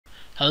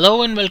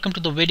Hello and welcome to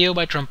the video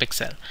by Trump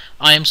Excel.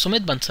 I am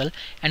Sumit Bansal,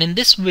 and in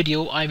this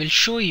video I will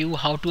show you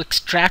how to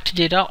extract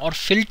data or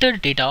filter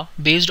data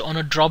based on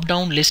a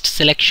drop-down list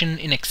selection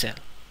in Excel.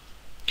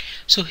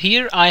 So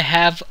here I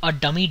have a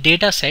dummy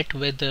data set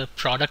with the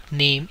product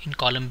name in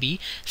column B,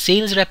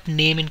 sales rep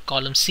name in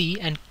column C,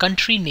 and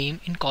country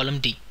name in column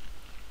D.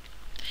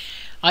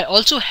 I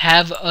also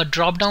have a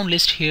drop-down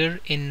list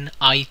here in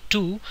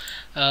I2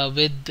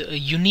 with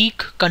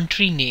unique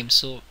country names.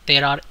 So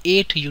there are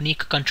 8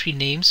 unique country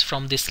names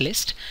from this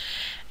list,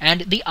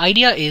 and the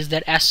idea is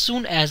that as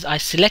soon as I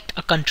select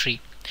a country,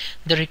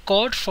 the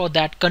record for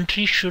that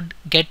country should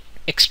get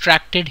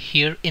extracted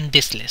here in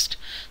this list.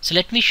 So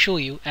let me show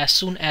you. As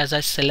soon as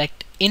I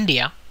select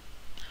India,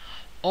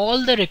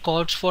 all the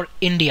records for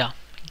India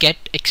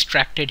get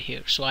extracted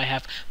here. So I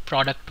have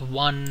product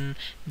 1,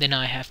 then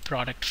I have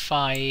product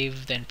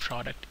 5, then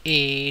product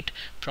 8,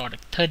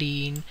 product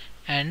 13,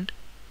 and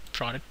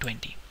product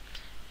 20.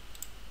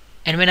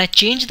 And when I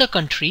change the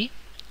country,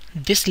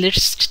 this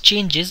list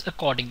changes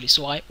accordingly.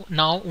 So I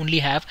now only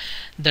have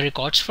the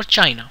records for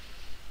China.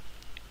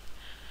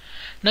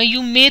 Now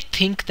you may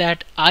think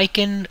that I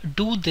can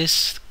do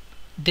this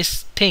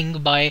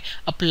thing by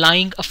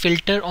applying a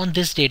filter on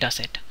this data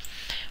set.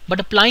 But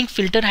applying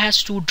filter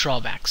has two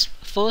drawbacks.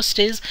 First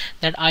is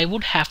that I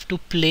would have to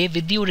play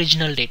with the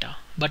original data,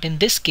 but in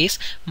this case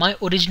my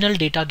original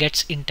data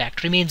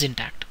remains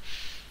intact.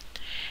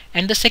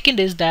 And the second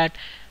is that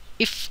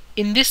if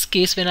in this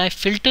case when I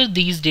filter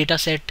these data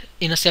set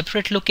in a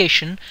separate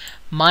location,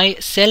 my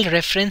cell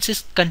reference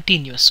is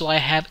continuous. So I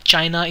have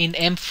China in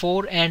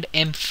M4 and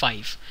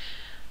M5.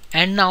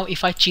 And now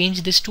if I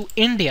change this to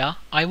India,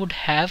 I would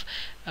have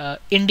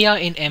India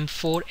in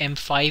M4,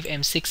 M5,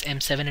 M6,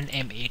 M7 and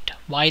M8,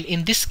 while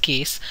in this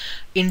case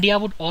India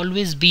would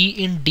always be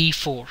in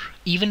D4.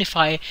 Even if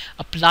I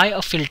apply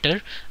a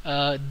filter,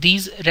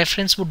 these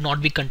reference would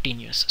not be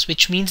continuous,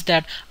 which means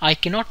that I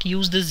cannot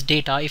use this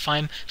data if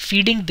I'm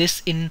feeding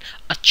this in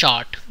a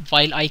chart,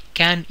 while I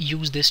can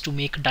use this to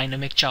make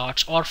dynamic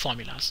charts or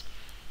formulas.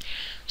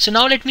 So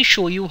now let me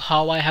show you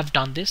how I have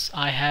done this.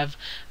 I have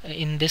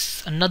in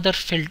this another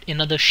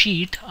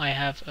sheet, I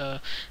have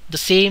the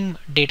same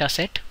data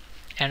set,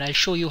 and I'll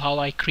show you how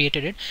I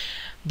created it.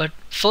 But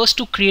first,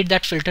 to create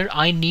that filter,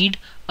 I need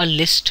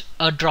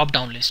a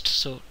drop-down list.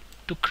 So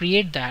to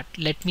create that,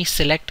 let me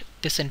select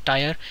this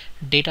entire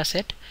data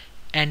set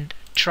and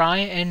try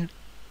and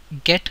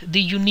get the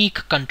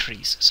unique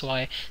countries. So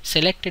I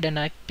selected and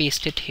I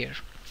paste it here.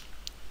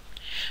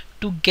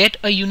 To get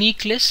a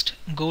unique list,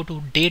 go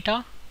to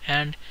data,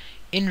 and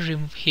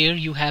in here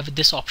you have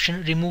this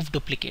option, remove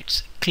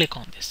duplicates. Click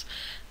on this.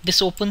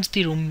 This opens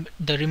the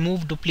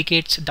remove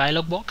duplicates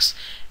dialog box,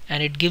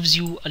 and it gives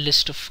you a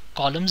list of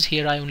columns.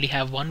 Here I only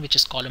have one, which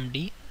is column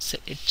D. So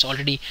it's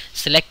already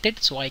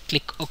selected, so I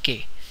click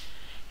OK,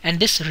 and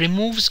this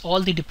removes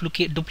all the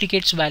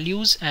duplicates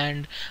values,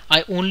 and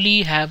I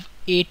only have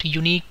 8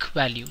 unique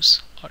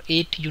values or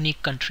 8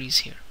 unique countries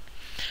here.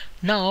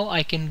 Now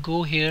I can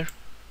go here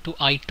to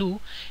I2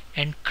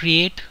 and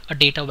create a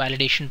data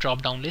validation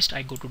drop-down list.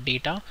 I go to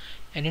data,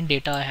 and in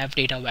data I have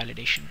data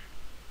validation.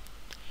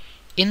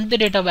 In the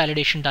data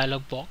validation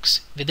dialog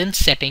box, within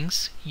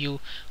settings, you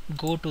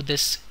go to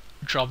this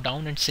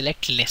drop-down and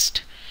select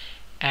list,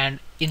 and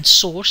in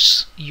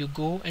source you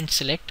go and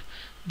select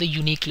the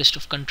unique list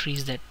of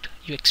countries that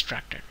you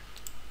extracted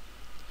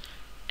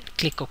and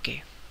click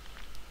OK.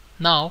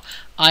 Now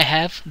I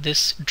have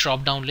this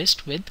drop-down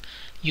list with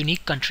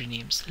unique country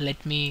names.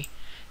 Let me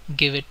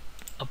give it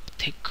a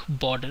thick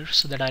border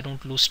so that I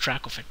don't lose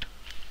track of it.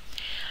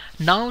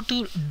 Now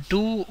to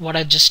do what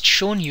I've just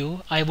shown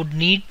you, I would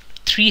need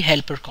 3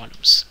 helper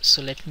columns.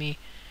 So let me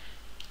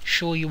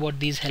show you what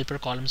these helper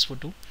columns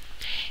would do.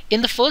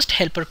 In the first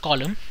helper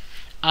column,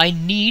 I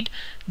need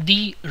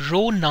the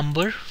row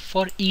number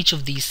for each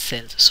of these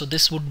cells. So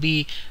this would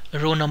be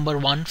row number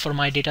 1 for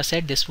my data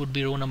set, this would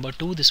be row number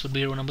 2, this would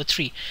be row number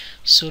 3.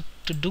 So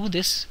to do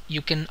this,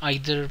 you can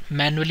either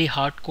manually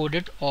hard code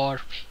it, or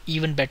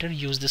even better,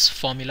 use this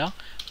formula,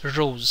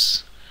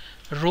 rows.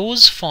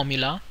 Rows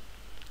formula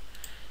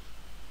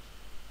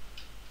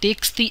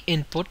takes the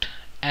input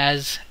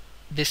as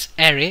this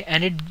array,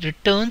 and it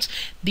returns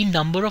the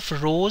number of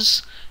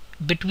rows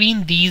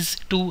between these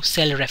two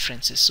cell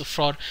references. So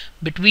for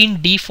between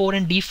D4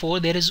 and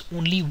D4 there is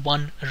only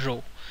one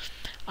row.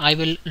 I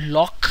will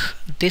lock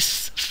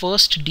this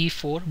first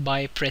D4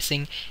 by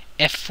pressing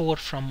F4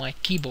 from my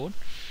keyboard,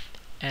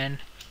 and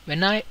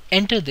when I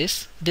enter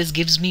this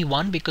gives me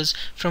 1, because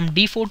from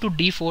D4 to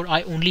D4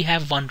 I only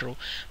have one row.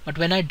 But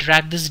when I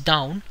drag this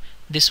down,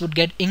 this would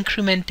get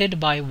incremented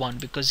by 1,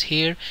 because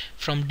here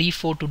from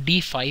D4 to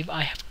D5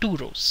 I have 2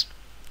 rows.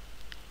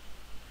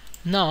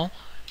 Now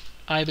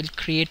I will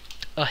create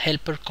a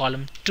helper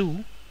column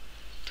 2.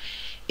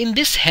 In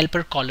this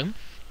helper column,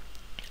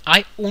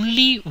 I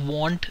only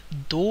want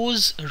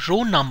those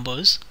row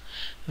numbers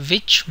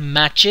which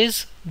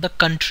matches the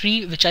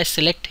country which I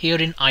select here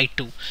in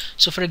I2.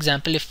 So for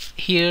example, if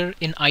here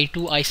in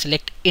I2 I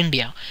select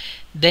India,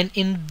 then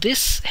in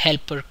this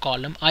helper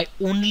column I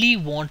only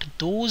want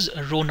those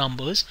row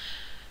numbers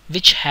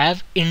which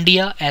have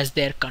India as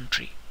their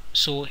country.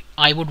 So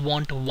I would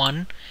want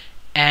 1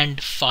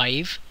 and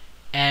 5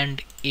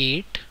 and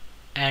 8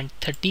 and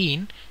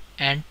 13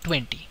 and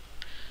 20.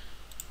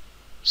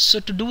 So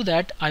to do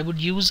that, I would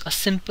use a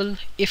simple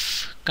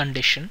if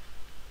condition.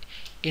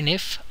 In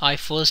if, I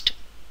first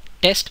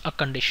test a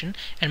condition,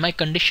 and my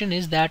condition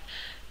is that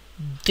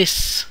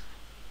this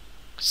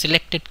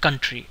selected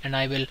country, and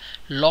I will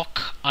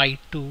lock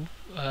I2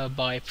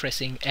 by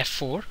pressing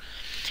F4.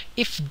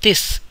 If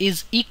this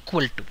is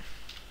equal to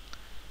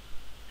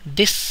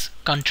this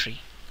country,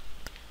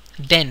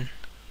 then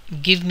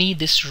give me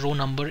this row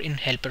number in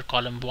helper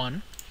column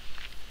 1,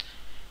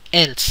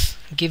 else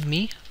give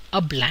me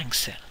a blank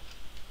cell,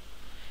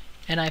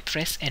 and I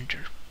press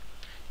enter,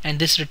 and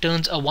this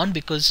returns a 1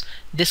 because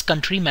this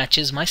country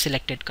matches my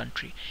selected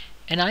country.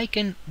 And I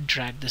can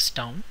drag this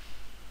down,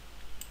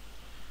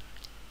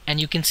 and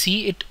you can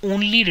see it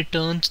only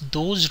returns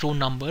those row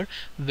number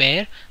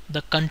where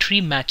the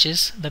country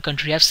matches the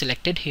country I've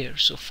selected here.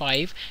 So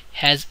 5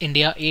 has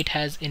India, 8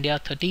 has India,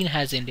 13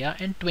 has India,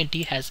 and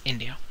 20 has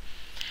India.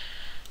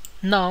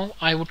 Now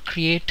I would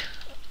create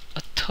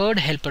a third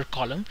helper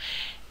column,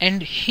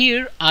 and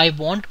here I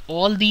want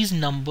all these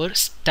numbers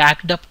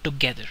stacked up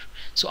together.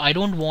 So I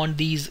don't want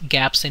these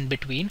gaps in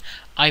between.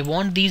 I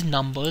want these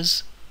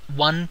numbers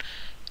one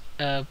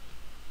at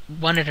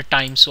a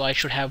time. So I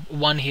should have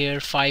 1 here,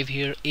 5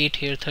 here, 8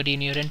 here,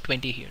 13 here, and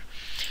 20 here.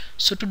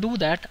 So to do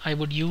that, I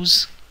would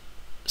use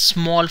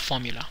small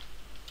formula.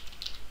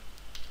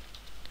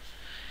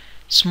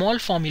 Small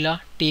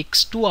formula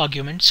takes 2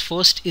 arguments.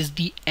 First is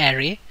the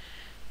array,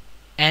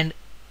 and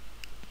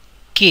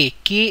k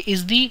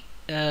is the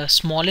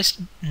smallest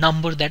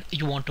number that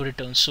you want to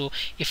return. So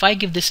if I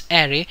give this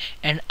array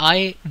and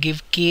I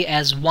give k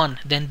as 1,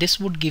 then this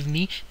would give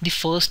me the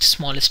first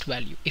smallest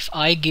value. If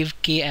I give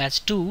k as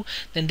 2,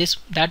 then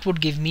that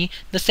would give me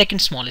the second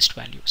smallest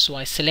value. So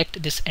I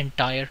select this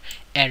entire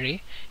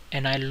array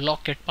and I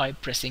lock it by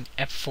pressing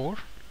F4.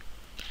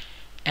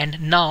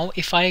 And now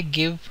if I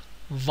give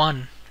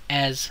 1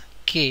 as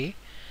k,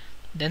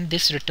 then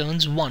this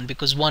returns 1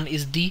 because 1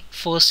 is the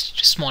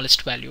first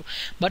smallest value.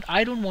 But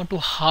I don't want to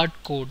hard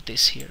code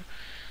this here.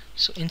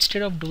 So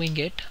instead of doing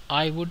it,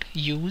 I would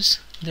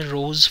use the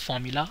rows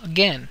formula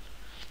again.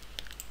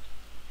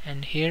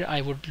 And here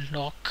I would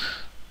lock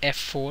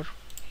F4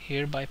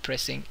 here by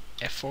pressing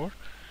F4,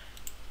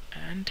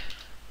 and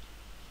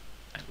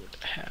I would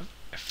have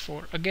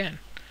F4 again.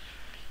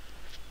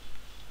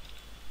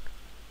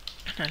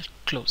 And I'll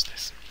close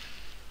this.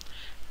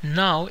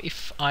 Now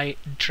if I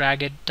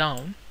drag it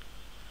down,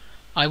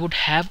 I would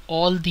have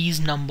all these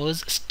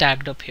numbers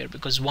stacked up here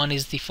because 1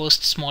 is the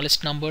first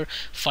smallest number,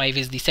 5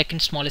 is the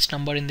second smallest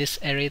number in this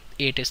array,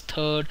 8 is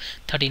third,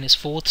 13 is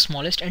fourth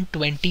smallest, and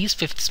 20 is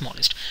fifth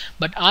smallest.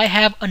 But I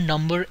have a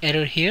number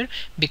error here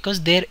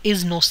because there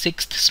is no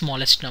sixth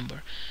smallest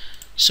number.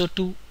 So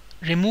to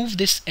remove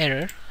this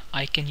error,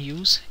 I can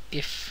use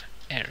if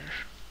error.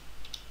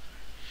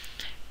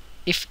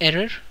 If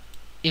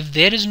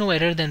there is no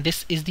error, then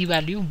this is the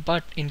value,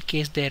 but in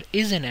case there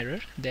is an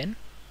error, then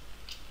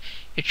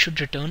it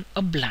should return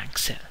a blank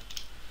cell.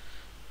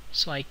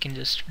 So I can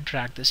just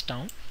drag this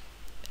down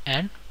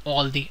and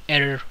all the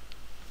error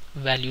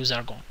values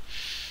are gone.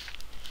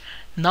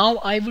 Now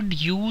I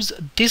would use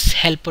this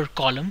helper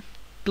column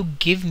to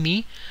give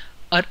me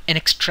an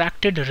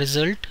extracted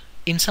result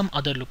in some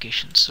other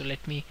location. So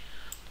let me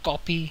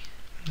copy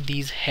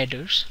these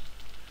headers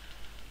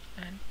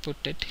and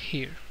put it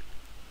here.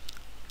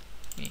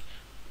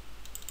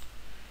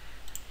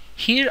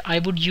 Here I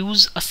would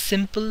use a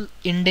simple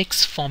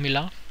index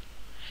formula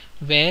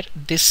where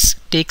this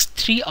takes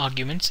 3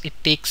 arguments. It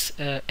takes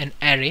an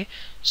array,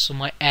 so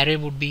my array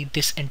would be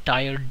this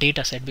entire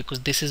data set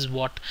because this is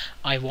what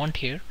I want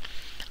here.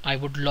 I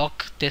would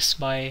lock this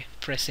by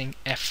pressing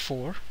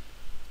F4.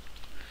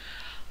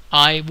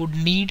 I would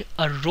need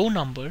a row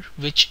number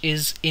which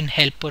is in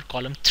helper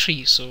column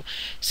 3. So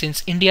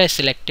since India is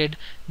selected,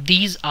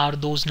 these are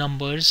those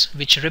numbers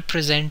which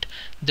represent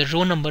the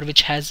row number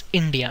which has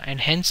India,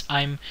 and hence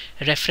I'm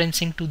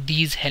referencing to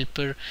these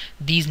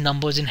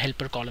numbers in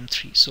helper column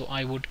 3. So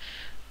I would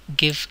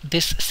give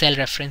this cell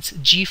reference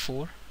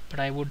G4, but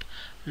I would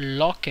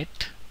lock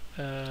it.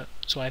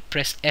 So I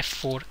press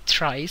F4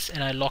 thrice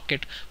and I lock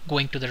it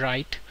going to the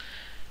right.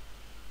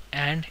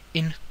 And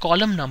in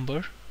column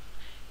number,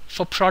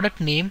 for product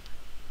name,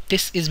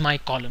 this is my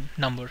column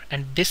number,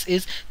 and this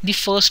is the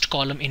first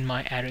column in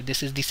my array.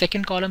 This is the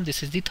second column,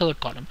 this is the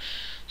third column.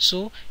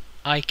 So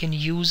I can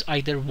use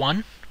either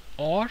 1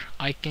 or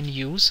I can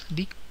use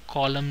the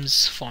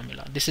columns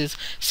formula. This is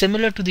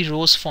similar to the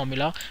rows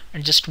formula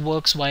and just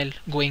works while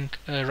going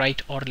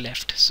right or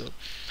left. So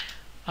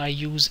I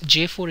use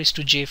J4 is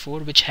to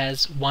J4, which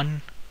has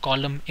 1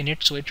 column in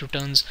it, so it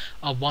returns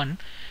a 1,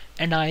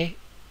 and I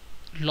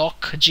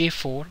lock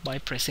J4 by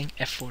pressing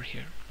F4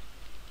 here.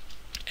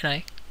 And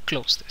I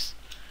close this.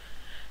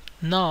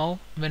 Now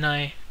when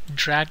I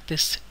drag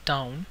this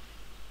down,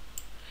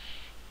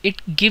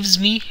 it gives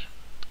me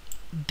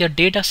the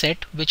data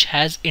set which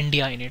has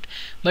India in it,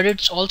 but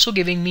it's also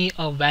giving me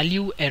a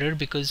value error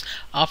because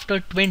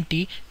after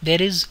 20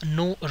 there is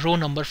no row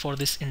number for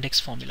this index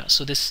formula.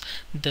 So this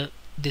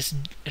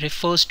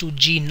refers to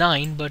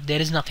G9, but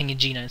there is nothing in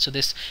G9, so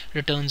this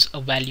returns a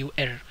value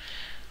error.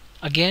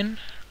 Again,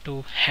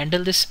 to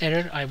handle this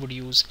error, I would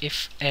use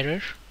if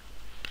error.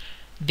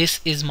 This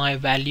is my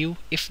value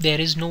if there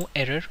is no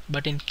error,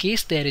 but in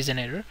case there is an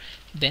error,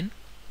 then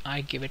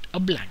I give it a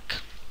blank.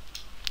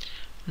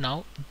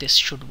 Now this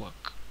should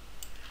work,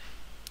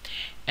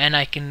 and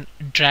I can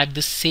drag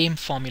the same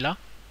formula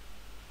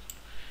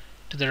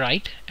to the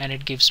right and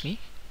it gives me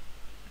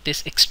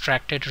this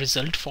extracted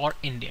result for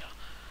India.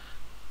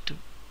 To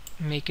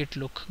make it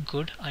look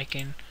good, I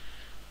can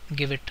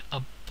give it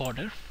a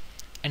border,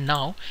 and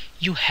now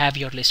you have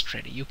your list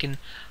ready. You can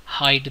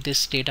hide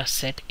this data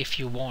set if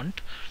you want.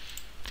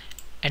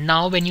 And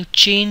now when you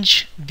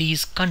change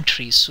these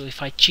countries, so if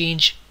I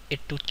change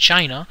it to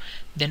China,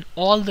 then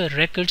all the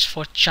records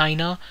for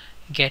China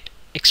get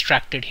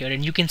extracted here,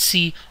 and you can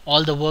see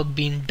all the work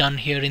being done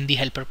here in the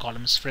helper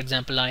columns. For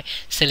example, I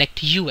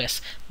select US,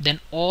 then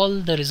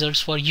all the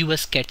results for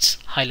US gets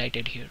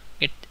highlighted here,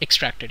 get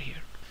extracted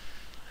here.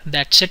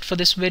 That's it for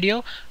this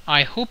video.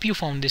 I hope you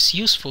found this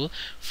useful.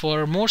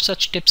 For more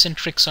such tips and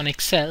tricks on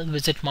Excel,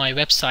 visit my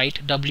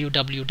website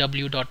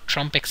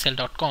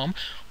www.trumpexcel.com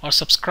or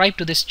subscribe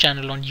to this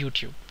channel on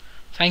YouTube.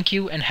 Thank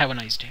you and have a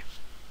nice day.